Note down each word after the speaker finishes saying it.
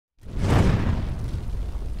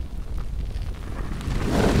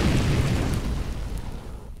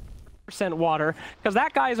100% water, because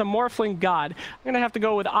that guy is a Morphling god. I'm going to have to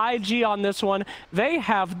go with IG on this one. They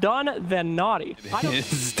have done the naughty.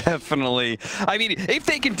 It's definitely, I mean, if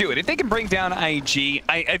they can do it, if they can bring down IG,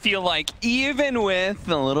 I feel like even with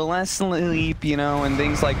a little less sleep, you know, and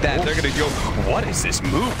things like that, they're going to go, what is this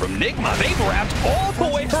move from NIGMA? They've wrapped all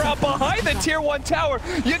the way around behind the tier 1 tower.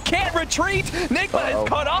 You can't retreat. NIGMA has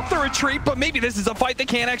cut off the retreat, but maybe this is a fight they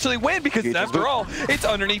can't actually win because after all, it's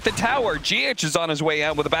underneath the tower. GH is on his way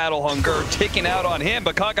out with a battle hunger ticking out on him,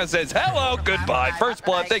 but Kaka says, hello, goodbye. First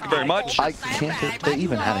blood, thank you very much. I can't, they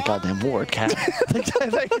even had a goddamn ward, Cat.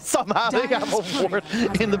 Somehow they have a ward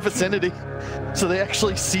in the vicinity. So they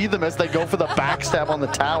actually see them as they go for the backstab on the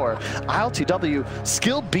tower. ILTW,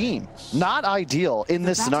 skill beam, not ideal in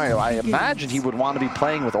this scenario. I imagine he would want to be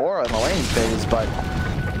playing with Aura in the lane phase, but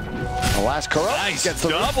alas, Kuro gets the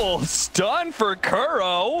double stun for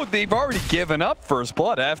Kuro. They've already given up first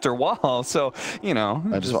blood after a while, so, you know.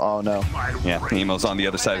 Oh, no. Yeah, Nemo's on the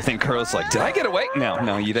other side. I think Kuro's like, did I get away?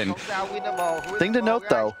 No, you didn't. Thing to note,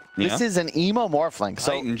 though, this is an emo Morphling.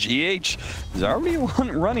 So GH is already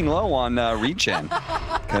running low on regen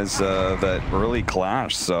because that early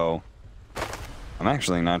clash, so I'm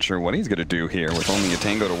actually not sure what he's going to do here with only a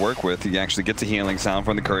Tango to work with. He actually gets a healing sound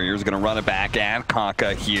from the courier. He's going to run it back at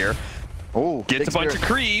Kaka here. Oh, gets a bunch of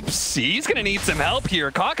creeps. He's going to need some help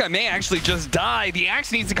here. Kaka may actually just die. The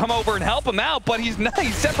Axe needs to come over and help him out, but he's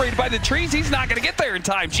separated by the trees. He's not going to get there in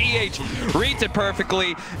time. GH reads it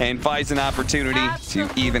perfectly and finds an opportunity to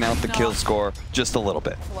even out the kill score just a little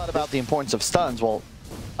bit. A lot about the importance of stuns. Well,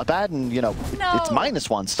 Abaddon, you know, it's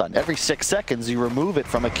 -1 stun. Every 6 seconds, you remove it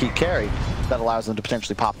from a key carry. That allows them to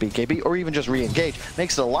potentially pop BKB or even just re-engage.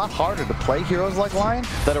 Makes it a lot harder to play heroes like Lion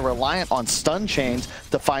that are reliant on stun chains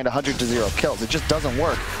to find 100 to 0 kills. It just doesn't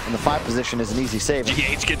work, and the 5 position is an easy save.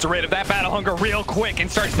 GH gets rid of that battle hunger real quick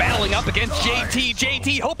and starts battling up against JT.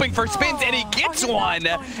 JT hoping for spins, and he gets one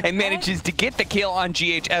and manages to get the kill on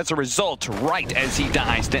GH as a result, right as he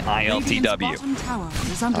dies to ILTW.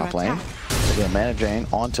 Top lane. Again, Mana Drain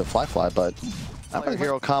onto Fly, but another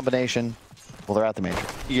hero combination. Well, they're at the major.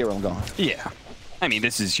 You get where I'm going. Yeah. I mean,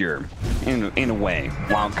 this is your, in a way,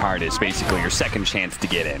 wild card is basically your second chance to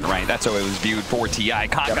get in, right? That's how it was viewed for TI.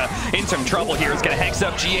 Kaka in some trouble here. Is going to hex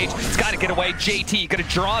up GH. It's got to get away. JT going to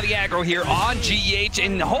draw the aggro here on GH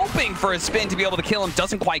and hoping for a spin to be able to kill him.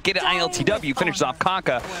 Doesn't quite get it. ILTW finishes off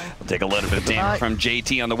Kaka. Will take a little bit of damage from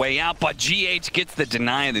JT on the way out, but GH gets the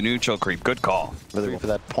deny of the neutral creep. Good call. Really for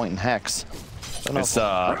that point in hex. This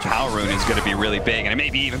power rune is going to be really big, and it may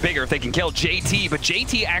be even bigger if they can kill JT, but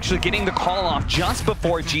JT actually getting the call off just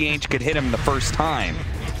before GH could hit him the first time.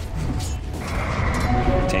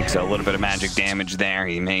 Takes a little bit of magic damage there.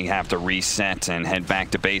 He may have to reset and head back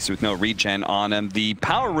to base with no regen on him. The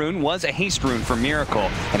power rune was a haste rune for Miracle,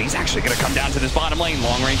 and he's actually going to come down to this bottom lane.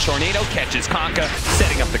 Long-range tornado catches Kaka,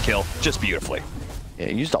 setting up the kill just beautifully. Yeah,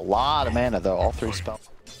 he used a lot of mana, though, all 3 spells.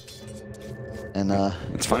 And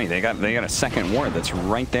it's funny, they got a second ward that's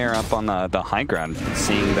right there up on the high ground,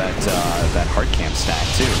 seeing that hard camp stack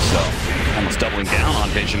too. So almost doubling down on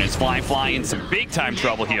vision is Fly in some big time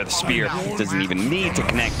trouble here. The spear doesn't even need to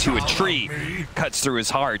connect to a tree, cuts through his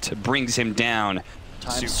heart, brings him down.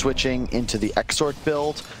 Switching into the Exort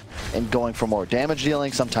build and going for more damage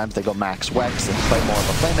dealing. Sometimes they go max Wex and play more of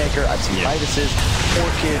a playmaker. I've seen Midases,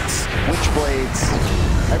 Orchids,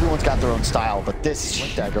 Witchblades. Everyone's got their own style, but this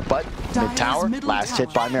is Dagger. But mid-tower, last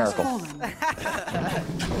hit by Miracle.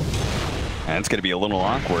 And it's going to be a little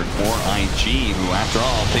awkward for IG, who, after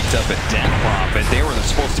all, picked up a Death Prophet. They were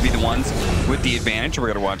supposed to be the ones with the advantage. We're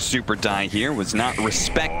going to watch Super Die here. Was not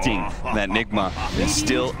respecting that NIGMA is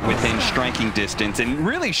still within striking distance and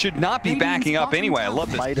really should not be backing up anyway. I love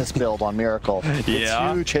this. Midas build on Miracle. It's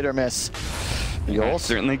huge hit or miss.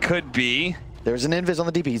 Certainly could be. There's an invis on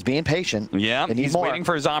the DP. He's being patient. Yeah, he's waiting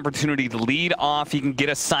for his opportunity to lead off. He can get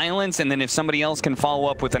a silence, and then if somebody else can follow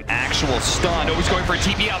up with an actual stun. Oh, he's going for a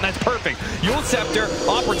TP out, and that's perfect. Yule Scepter,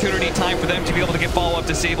 opportunity time for them to be able to get follow-up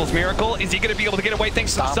to Sable's Miracle. Is he going to be able to get away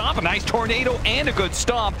thanks to the stomp? A nice tornado and a good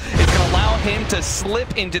stomp. It's going to allow him to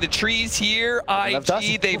slip into the trees here.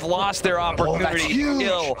 IG, they've lost their opportunity to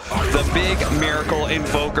kill the big Miracle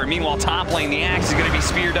Invoker. Meanwhile, top lane, the Axe is going to be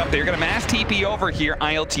speared up. They're going to mass TP over here.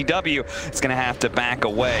 ILTW is going to gonna have to back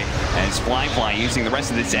away as Fly using the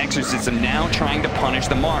rest of this exorcism now trying to punish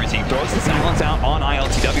the Mars. He throws the silence out on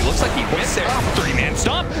ILTW. Looks like he whiffs there. 3-man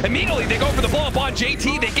stomp. Immediately they go for the blow up on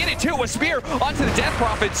JT. They get it too. A spear onto the Death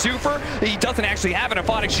Prophet. Super. He doesn't actually have an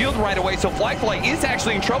aphotic shield right away, so Fly is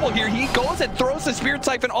actually in trouble here. He goes and throws the Spirit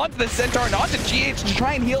Siphon onto the Centaur and onto GH to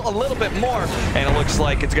try and heal a little bit more. And it looks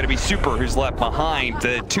like it's going to be Super who's left behind.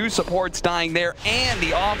 The two supports dying there and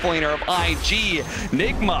the offlaner of IG.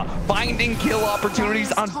 NIGMA finding kill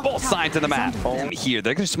opportunities on both sides of the map. And here,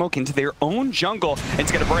 they're going to smoke into their own jungle.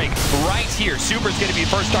 It's going to break right here. Super's going to be the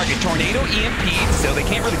first target. Tornado EMP, so they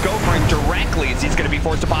can't really go for him directly as he's going to be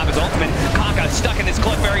forced to pop his ultimate. Kaka stuck in this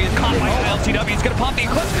cliff area, caught by LTW. He's going to pump the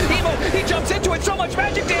Eclipse. Emo, he jumps into it. So much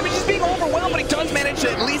magic damage. He's being overwhelmed, but he does manage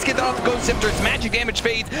to at least get that off the Ghost Scepter. His magic damage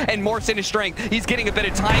fades and morphs into strength. He's getting a bit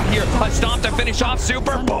of time here. A stomp to finish off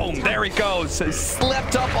Super. Boom, there he goes.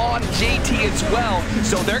 Slept up on JT as well.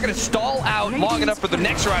 So they're going to stall out long enough for the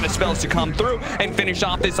next round of spells to come through and finish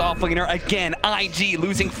off this offlaner. Again, IG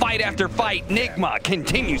losing fight after fight. NIGMA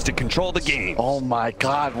continues to control the game. Oh my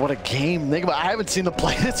God, what a game. NIGMA, I haven't seen them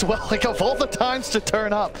play this well. Like, of all the times to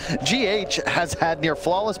turn up, GH has had near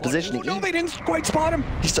flawless positioning. No, they didn't quite spot him.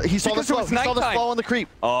 He saw the slow. He saw the slow on the creep.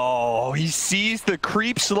 Oh, he sees the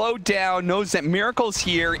creep slow down, knows that Miracle's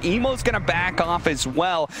here. Emo's gonna back off as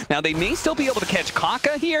well. Now, they may still be able to catch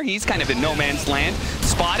Kaka here. He's kind of in no man's land.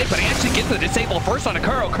 Spotted, but he actually gets the disable first on a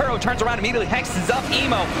Kuro. Kuro turns around immediately, hexes up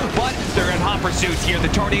Emo, but they're in hot pursuit here. The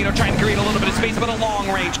Tornado trying to create a little bit of space, but a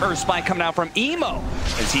long-range Earth Spike coming out from Emo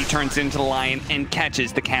as he turns into the Lion and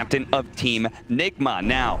catches the captain of Team NIGMA.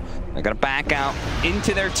 Now, they're gonna back out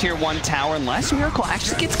into their tier 1 tower unless Miracle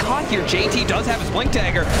actually gets caught here. JT does have his Blink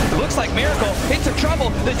Dagger. It looks like Miracle into trouble.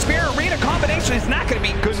 The Spirit Arena combination is not gonna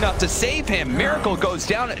be good enough to save him. Miracle goes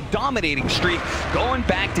down a dominating streak, going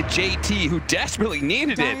back to JT, who desperately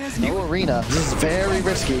needed it. No arena. This is very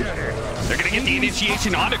risky. They're gonna get the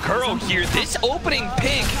initiation onto Kuro here. This opening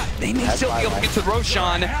pick, they may still be able to get to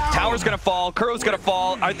Roshan. Tower's gonna fall, Kuro's gonna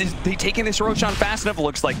fall. Are they taking this Roshan fast enough? It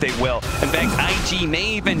looks like they will. In fact, IG may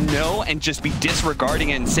even know and just be disregarding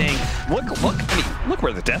it and saying, look, I mean, look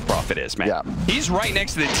where the Death Prophet is, man. Yeah. He's right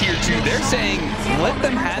next to the tier 2. They're saying, let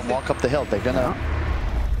them have it. Walk up the hill. They're gonna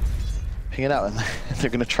ping it out, and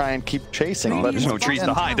they're gonna try and keep chasing. But there's no trees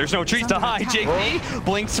to hide. There's no trees to hide. JP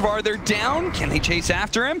blinks farther down. Can they chase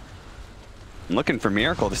after him? Looking for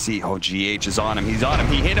Miracle to see. Oh, GH is on him. He's on him.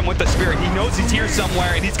 He hit him with the Spirit. He knows he's here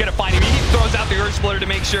somewhere, and he's going to find him. He throws out the Earth Splitter to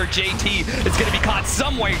make sure JT is going to be caught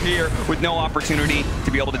somewhere here with no opportunity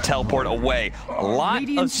to be able to teleport away. A lot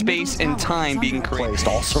of space and time being created.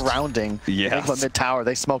 All surrounding. Yes. Mid tower.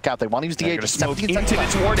 They smoke out. They want to use the They're smoke into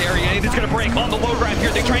this ward area, and it's going to break on the low ground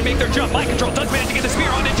here. They try and make their jump. Mind Control does manage to get the Spear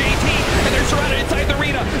onto JT, and they're surrounded inside the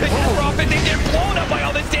arena. The Death Prophet, they get blown up by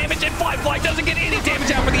all this damage, and Fly doesn't get any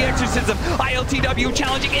damage out for the exorcism. ILTW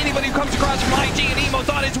challenging anybody who comes across from IG, and Emo's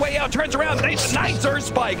on his way out, turns around, nice Earth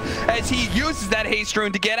Spike as he uses that haste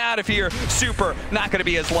rune to get out of here. Super not going to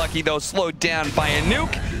be as lucky though, slowed down by a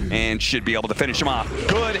nuke, and should be able to finish him off.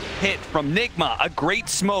 Good hit from NIGMA, a great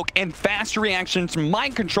smoke and fast reactions from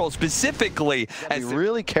Mind Control specifically. Be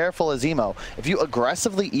really careful as Emo. If you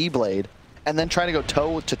aggressively E-Blade and then try to go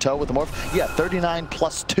toe-to-toe with the Morph, yeah, 39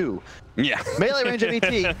 plus 2. Yeah. Melee range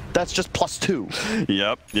MET, that's just plus 2.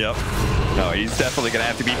 Yep. No, he's definitely going to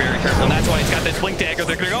have to be very careful, and that's why he's got this Blink Dagger.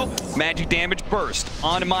 They're going to go magic damage burst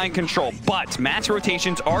onto Mind Control, but mass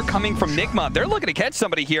rotations are coming from NIGMA. They're looking to catch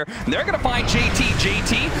somebody here, and they're going to find JT.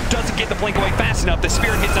 JT doesn't get the Blink away fast enough. The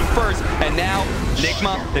Spirit hits him first, and now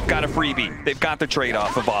NIGMA, they've got a freebie. They've got the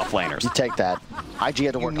trade-off of offlaners. You take that. IG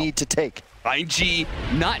had to work. You need to take. IG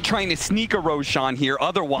not trying to sneak a Roshan here,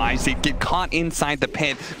 otherwise they get caught inside the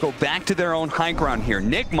pit, go back to their own high ground here.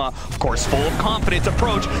 NIGMA, of course, full of confidence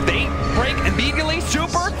approach. They break immediately.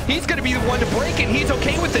 Super, he's going to be the one to break it. He's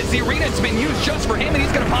okay with this. The arena's been used just for him, and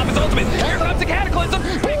he's going to pop his ultimate. Here comes the Cataclysm.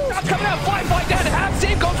 Big shots coming out. Fly down to half.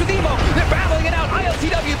 Save goes with Emo. They're battling it out.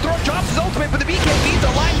 ILTW drops his ultimate, but the BKBs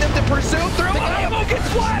align them to pursue through. Emo gets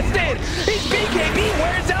blasted. His BKB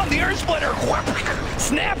wears out the Earth Splitter.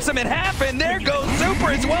 Snaps him in half, and there goes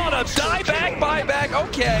Super as well to buyback.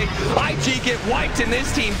 Okay, IG get wiped in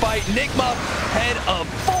this team fight. NIGMA,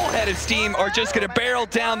 full head of steam, are just going to barrel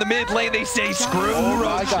down the mid lane. They say, screw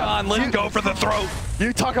Roshan, let's go for the throat.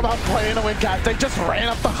 You talk about playing a win cap. They just ran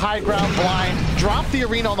up the high ground blind, dropped the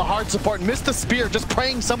arena on the hard support, missed the spear, just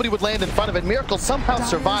praying somebody would land in front of it. Miracle somehow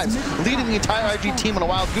survives, leading the entire IG team on a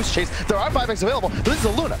wild goose chase. There are buybacks available, but this is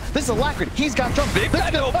a Luna. This is a Alacrity. He's got jump. They've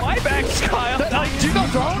got no buybacks, Kyle. You go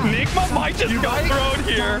thrown? NIGMA might just go thrown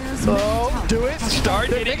here. So, do it. Start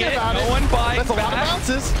hitting it. No one buys. That's a lot of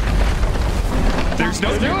bounces. There's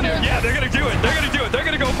no doing it. Yeah, they're gonna do it. They're gonna do it. They're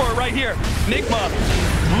gonna go for it right here. NIGMA,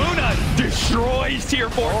 Luna destroys tier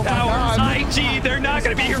 4 towers. IG, they're not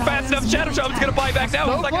gonna be here fast enough. Shadow Shaman's gonna buy back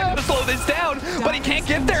now. He's like, I'm gonna slow this down, but he can't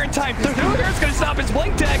get there in time. Invoker's gonna stop his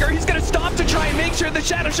blink dagger. He's gonna stop to try and make sure the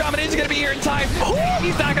Shadow Shaman is gonna be here in time.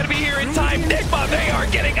 He's not gonna be here in time. NIGMA, they are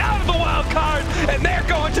getting out of the wild card, and they're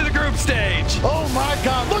going to the group stage. Oh my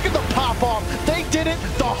God, look at the pop-off. They did it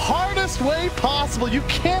the hardest way possible. You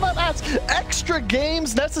cannot ask extra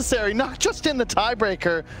games necessary, not just in the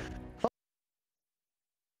tiebreaker.